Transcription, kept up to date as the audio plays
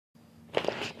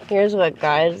here's what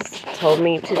God's told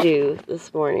me to do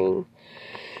this morning,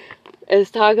 is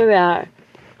talk about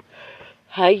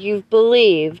how you've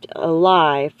believed a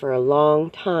lie for a long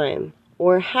time,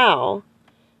 or how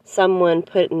someone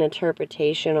put an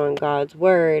interpretation on God's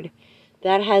word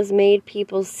that has made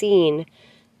people see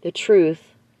the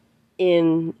truth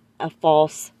in a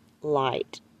false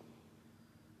light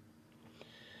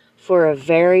for a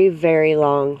very, very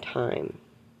long time.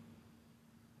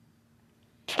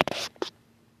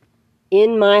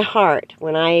 In my heart,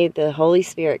 when the Holy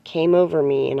Spirit came over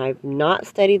me, and I've not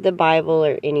studied the Bible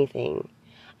or anything,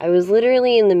 I was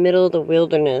literally in the middle of the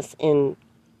wilderness in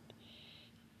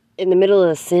the middle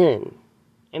of sin.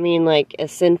 I mean, like a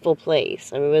sinful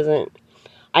place.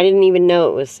 I didn't even know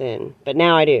it was sin, but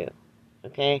now I do.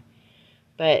 Okay?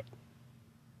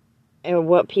 And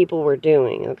what people were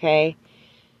doing, okay?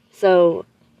 So,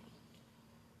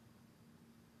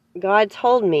 God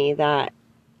told me that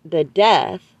the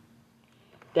death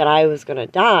that I was going to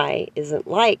die isn't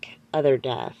like other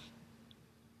death.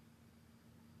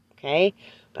 Okay?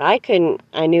 But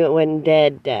I knew it wasn't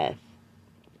dead death.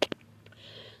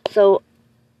 So,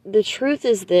 the truth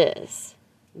is this.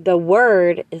 The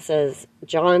word, it says,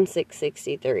 John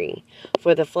 6:63,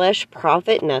 for the flesh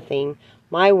profit nothing,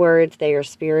 my words, they are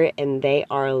spirit and they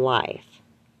are life.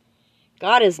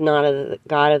 God is not a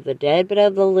God of the dead, but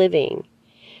of the living.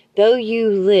 Though you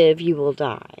live, you will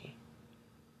die.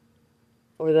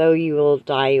 Or though you will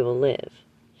die, you will live.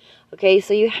 Okay,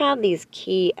 so you have these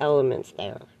key elements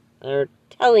there that are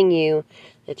telling you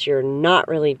that you're not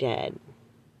really dead.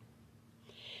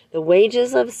 The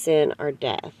wages of sin are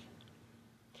death.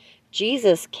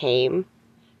 Jesus came,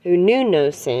 who knew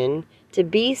no sin, to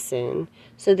be sin,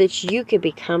 so that you could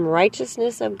become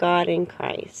righteousness of God in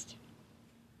Christ.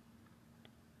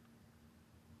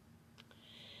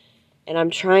 And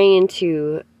I'm trying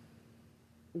to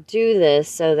do this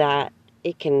so that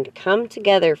it can come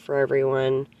together for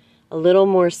everyone a little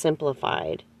more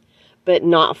simplified, but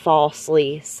not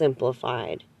falsely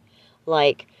simplified.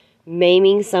 Like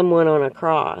maiming someone on a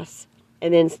cross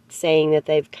and then saying that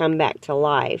they've come back to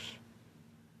life.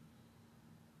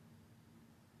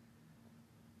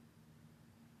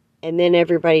 And then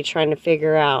everybody trying to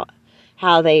figure out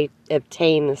how they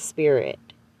obtain the Spirit.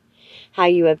 How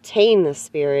you obtain the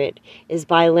Spirit is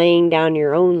by laying down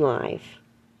your own life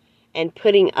and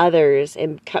putting others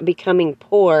and becoming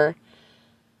poor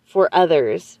for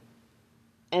others.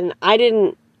 And I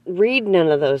didn't read none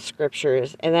of those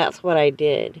scriptures, and that's what I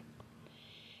did.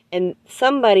 And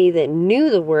somebody that knew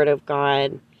the Word of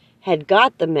God had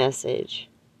got the message.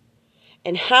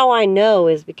 And how I know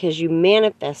is because you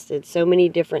manifested so many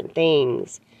different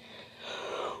things.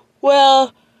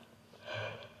 Well,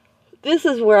 this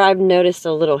is where I've noticed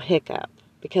a little hiccup.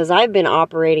 Because I've been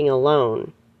operating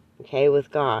alone, okay,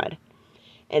 with God.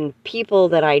 And people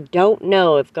that I don't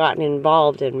know have gotten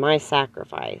involved in my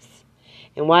sacrifice.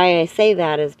 And why I say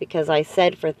that is because I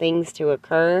said for things to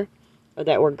occur, or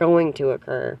that were going to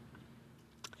occur.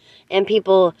 And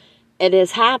people, it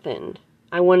has happened.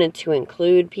 I wanted to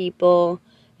include people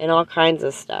and all kinds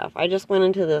of stuff. I just went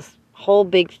into this whole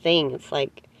big thing. It's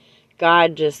like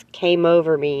God just came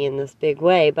over me in this big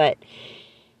way. But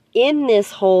in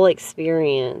this whole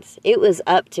experience, it was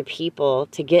up to people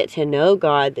to get to know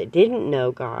God that didn't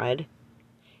know God,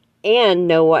 and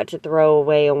know what to throw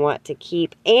away and what to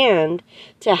keep, and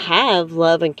to have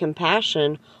love and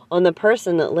compassion on the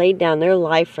person that laid down their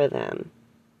life for them.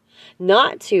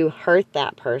 Not to hurt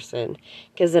that person,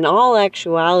 because in all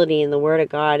actuality in the Word of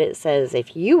God it says,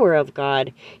 if you were of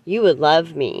God, you would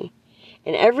love me.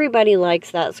 And everybody likes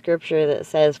that scripture that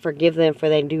says, forgive them for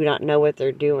they do not know what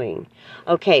they're doing.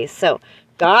 Okay, so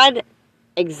God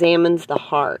examines the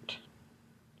heart.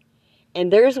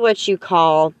 And there's what you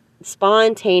call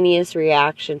spontaneous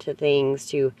reaction to things,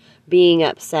 to being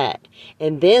upset.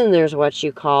 And then there's what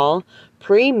you call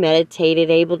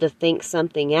premeditated, able to think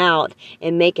something out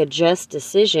and make a just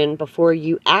decision before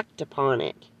you act upon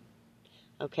it.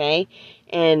 Okay?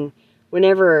 And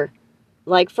whenever,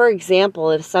 like for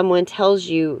example, if someone tells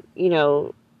you,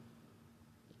 to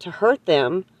hurt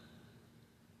them,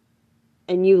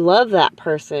 and you love that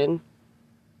person,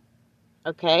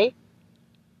 okay?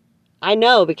 I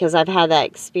know because I've had that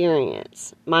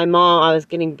experience. My mom, I was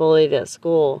getting bullied at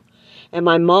school, and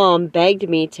my mom begged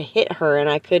me to hit her, and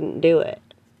I couldn't do it.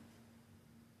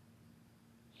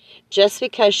 Just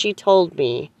because she told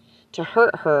me to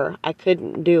hurt her, I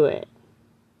couldn't do it.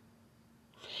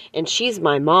 And she's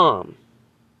my mom.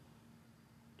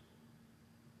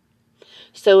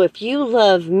 So if you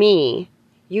love me,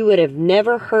 you would have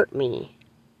never hurt me.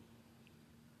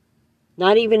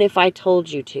 Not even if I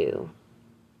told you to.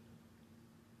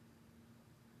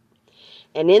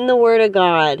 And in the Word of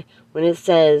God, when it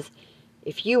says,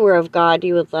 if you were of God,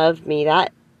 you would love me,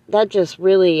 that just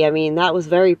really, that was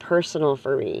very personal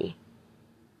for me.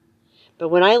 But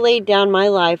when I laid down my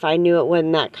life, I knew it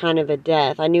wasn't that kind of a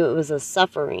death. I knew it was a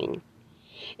suffering.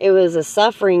 It was a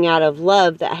suffering out of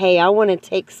love that, hey, I want to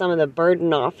take some of the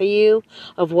burden off of you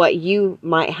of what you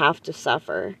might have to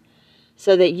suffer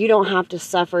so that you don't have to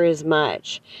suffer as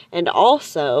much. And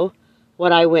also,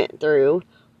 what I went through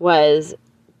was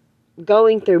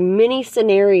going through many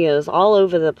scenarios all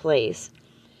over the place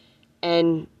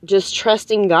and just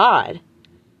trusting God,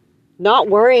 not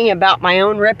worrying about my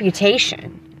own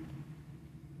reputation.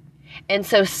 And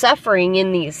so suffering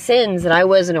in these sins that I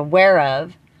wasn't aware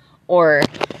of, or,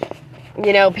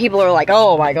 people are like,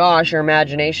 oh my gosh, your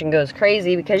imagination goes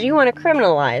crazy because you want to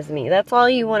criminalize me. That's all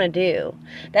you want to do.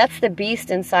 That's the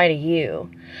beast inside of you.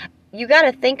 You got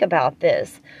to think about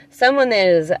this. Someone that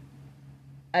is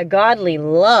a godly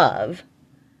love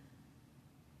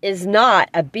is not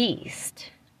a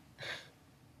beast.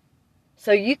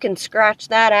 So you can scratch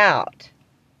that out.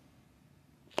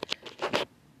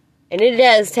 And it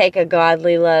does take a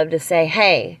godly love to say,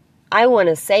 hey, I want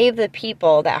to save the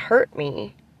people that hurt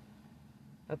me.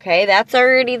 Okay, that's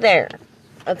already there.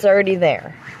 That's already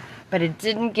there. But it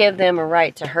didn't give them a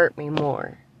right to hurt me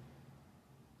more.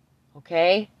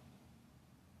 Okay?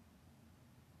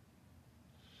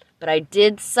 But I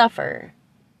did suffer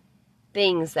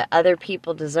things that other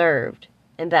people deserved,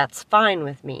 and that's fine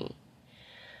with me.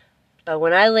 But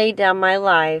when I laid down my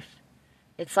life,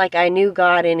 it's like I knew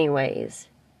God anyways.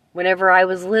 Whenever I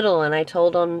was little and I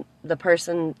told on the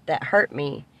person that hurt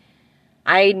me,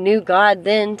 I knew God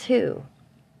then too.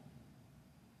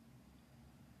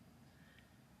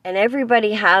 And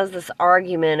everybody has this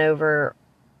argument over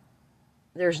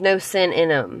there's no sin in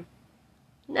them.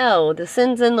 No, the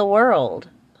sin's in the world.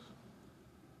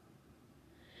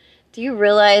 Do you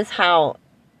realize how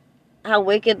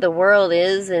wicked the world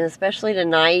is, and especially to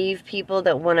naive people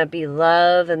that want to be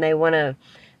loved and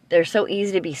they're so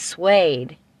easy to be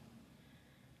swayed.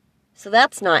 So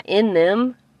that's not in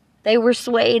them. They were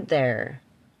swayed there.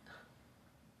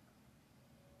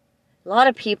 A lot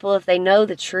of people, if they know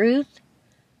the truth,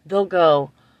 they'll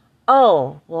go,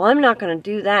 oh, well, I'm not going to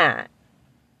do that.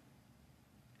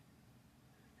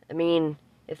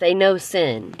 If they know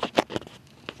sin.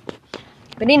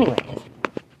 But anyways,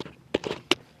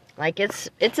 like it's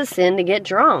a sin to get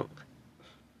drunk.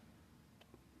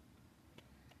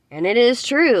 And it is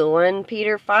true, 1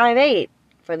 Peter 5:8,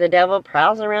 for the devil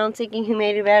prowls around seeking whom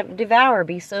may devour,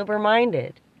 be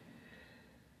sober-minded.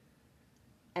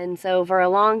 And so for a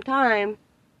long time,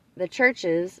 the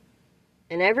churches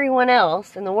and everyone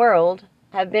else in the world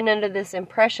have been under this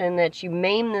impression that you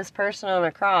maim this person on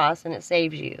a cross and it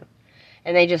saves you.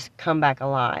 And they just come back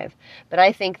alive. But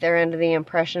I think they're under the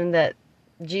impression that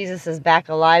Jesus is back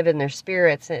alive in their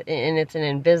spirits and it's an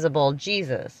invisible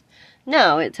Jesus.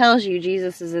 No, it tells you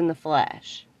Jesus is in the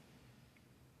flesh.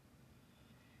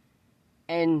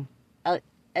 And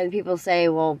people say,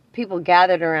 well, people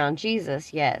gathered around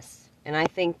Jesus. Yes. And I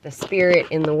think the Spirit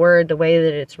in the Word, the way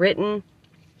that it's written,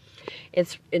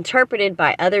 it's interpreted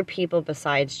by other people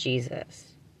besides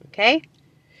Jesus. Okay?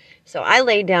 So I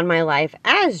laid down my life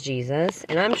as Jesus,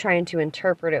 and I'm trying to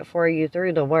interpret it for you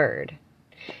through the Word.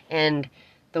 And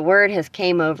the Word has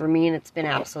came over me, and it's been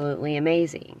absolutely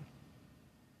amazing.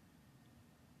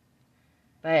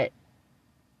 But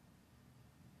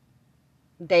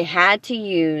they had to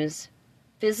use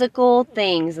physical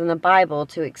things in the Bible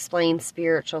to explain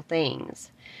spiritual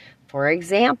things. For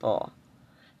example,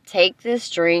 take this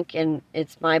drink and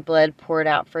it's my blood poured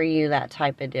out for you, that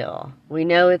type of deal. We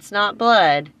know it's not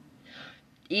blood.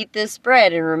 Eat this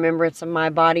bread and remember it's my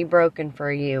body broken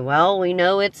for you. Well, we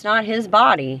know it's not his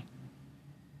body.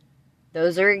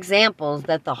 Those are examples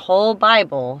that the whole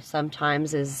Bible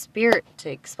sometimes is spirit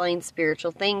to explain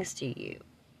spiritual things to you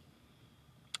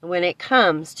when it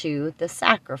comes to the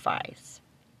sacrifice.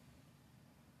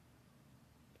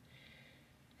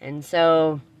 And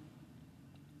so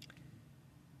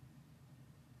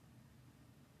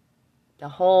the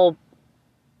whole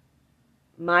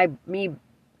me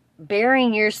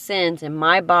bearing your sins in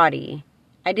my body,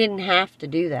 I didn't have to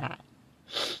do that.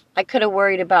 I could have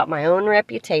worried about my own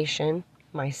reputation,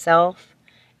 myself,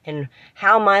 and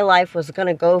how my life was going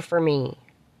to go for me.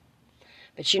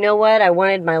 But you know what? I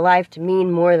wanted my life to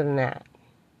mean more than that.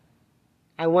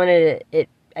 I wanted it.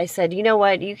 I said, you know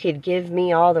what? You could give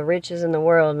me all the riches in the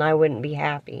world and I wouldn't be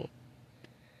happy.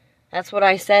 That's what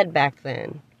I said back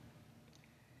then.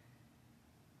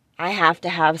 I have to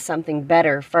have something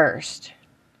better first.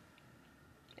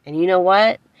 And you know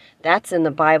what? That's in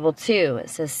the Bible too. It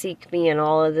says, seek me and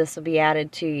all of this will be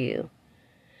added to you.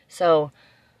 So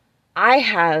I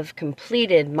have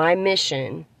completed my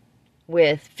mission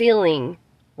with feeling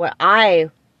what I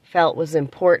felt was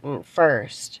important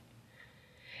first.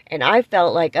 And I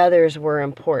felt like others were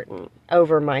important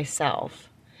over myself.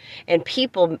 And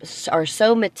people are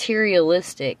so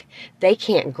materialistic, they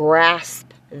can't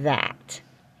grasp that.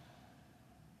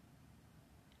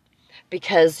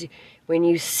 Because when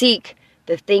you seek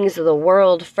the things of the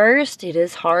world first, it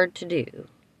is hard to do.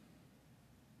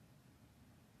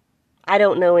 I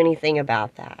don't know anything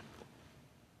about that.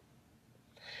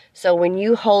 So when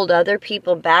you hold other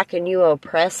people back and you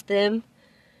oppress them,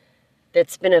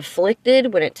 that's been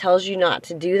afflicted, when it tells you not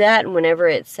to do that, and whenever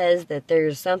it says that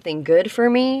there's something good for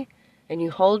me, and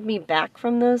you hold me back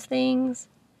from those things,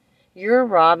 you're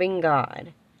robbing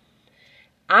God.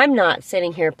 I'm not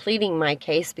sitting here pleading my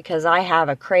case because I have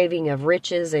a craving of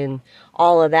riches and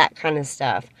all of that kind of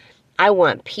stuff. I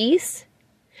want peace,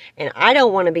 and I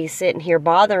don't want to be sitting here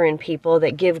bothering people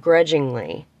that give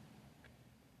grudgingly.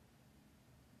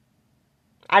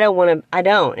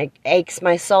 It aches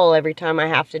my soul every time I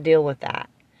have to deal with that.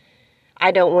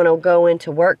 I don't want to go into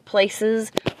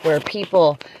workplaces where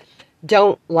people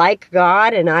don't like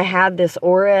God and I have this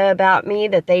aura about me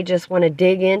that they just want to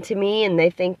dig into me, and they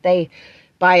think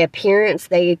by appearance,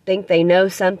 they think they know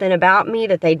something about me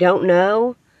that they don't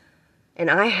know. And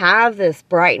I have this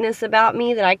brightness about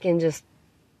me that I can just,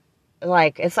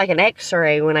 it's like an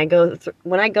x-ray when I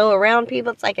go around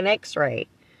people, it's like an x-ray.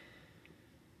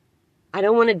 I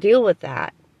don't want to deal with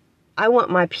that. I want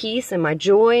my peace and my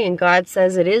joy, and God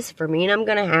says it is for me, and I'm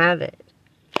going to have it.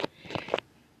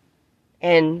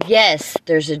 And yes,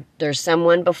 there's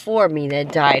someone before me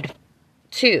that died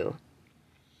too.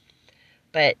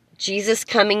 But Jesus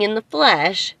coming in the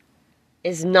flesh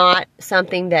is not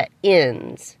something that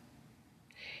ends.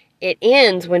 It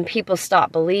ends when people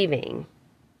stop believing.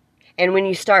 And when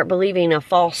you start believing a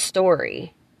false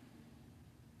story.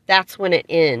 That's when it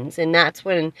ends. And that's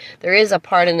when there is a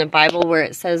part in the Bible where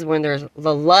it says when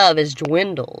the love is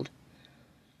dwindled.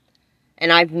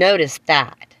 And I've noticed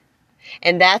that.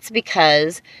 And that's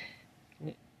because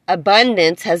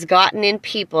abundance has gotten in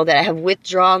people that have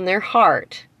withdrawn their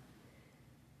heart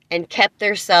and kept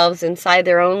themselves inside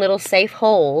their own little safe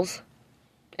holes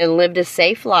and lived a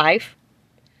safe life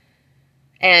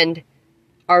and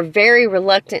are very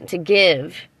reluctant to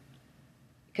give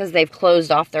because they've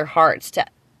closed off their hearts to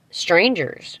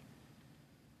strangers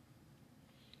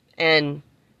and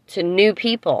to new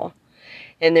people.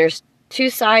 And there's two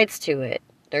sides to it.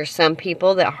 There's some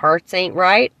people that hearts ain't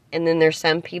right, and then there's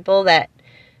some people that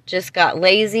just got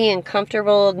lazy and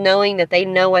comfortable knowing that they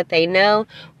know what they know.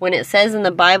 When it says in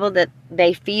the Bible that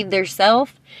they feed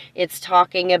theirself, it's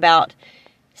talking about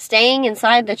staying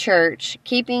inside the church,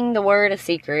 keeping the word a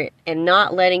secret, and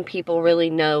not letting people really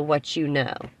know what you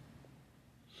know.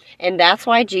 And that's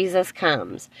why Jesus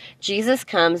comes. Jesus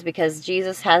comes because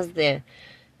Jesus has the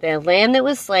lamb that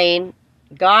was slain.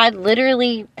 God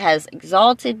literally has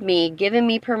exalted me, given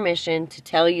me permission to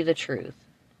tell you the truth.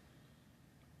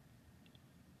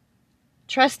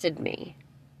 Trusted me.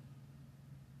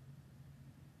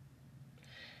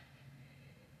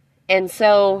 And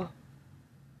so,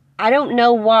 I don't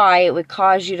know why it would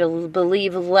cause you to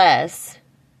believe less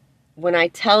when I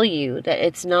tell you that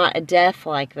it's not a death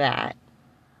like that.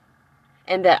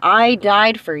 And that I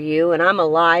died for you and I'm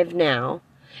alive now.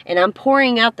 And I'm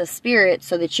pouring out the Spirit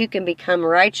so that you can become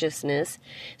righteousness.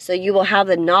 So you will have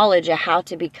the knowledge of how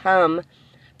to become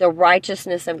the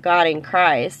righteousness of God in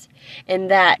Christ. And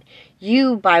that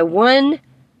you, by one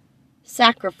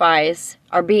sacrifice,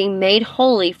 are being made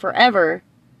holy forever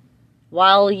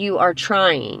while you are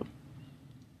trying.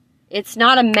 It's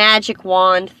not a magic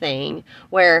wand thing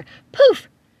where, poof,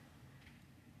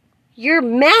 you're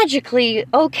magically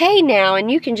okay now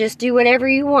and you can just do whatever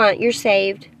you want. You're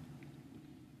saved.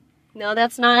 No,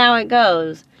 that's not how it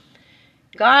goes.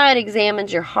 God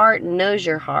examines your heart and knows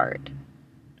your heart.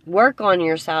 Work on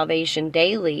your salvation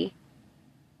daily.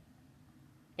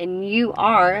 And you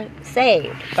are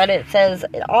saved. But it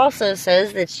also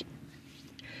says that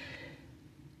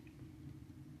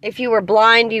if you were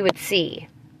blind, you would see.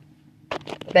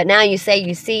 But now you say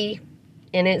you see,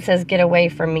 and it says, get away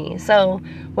from me. So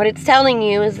what it's telling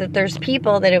you is that there's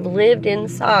people that have lived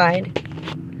inside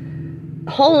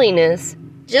holiness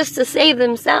just to save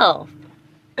themselves.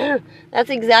 That's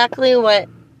exactly what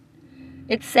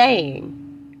it's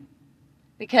saying.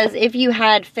 Because if you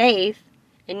had faith,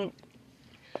 and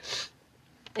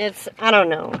I don't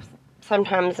know,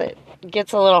 sometimes it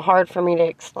gets a little hard for me to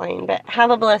explain, but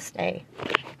have a blessed day.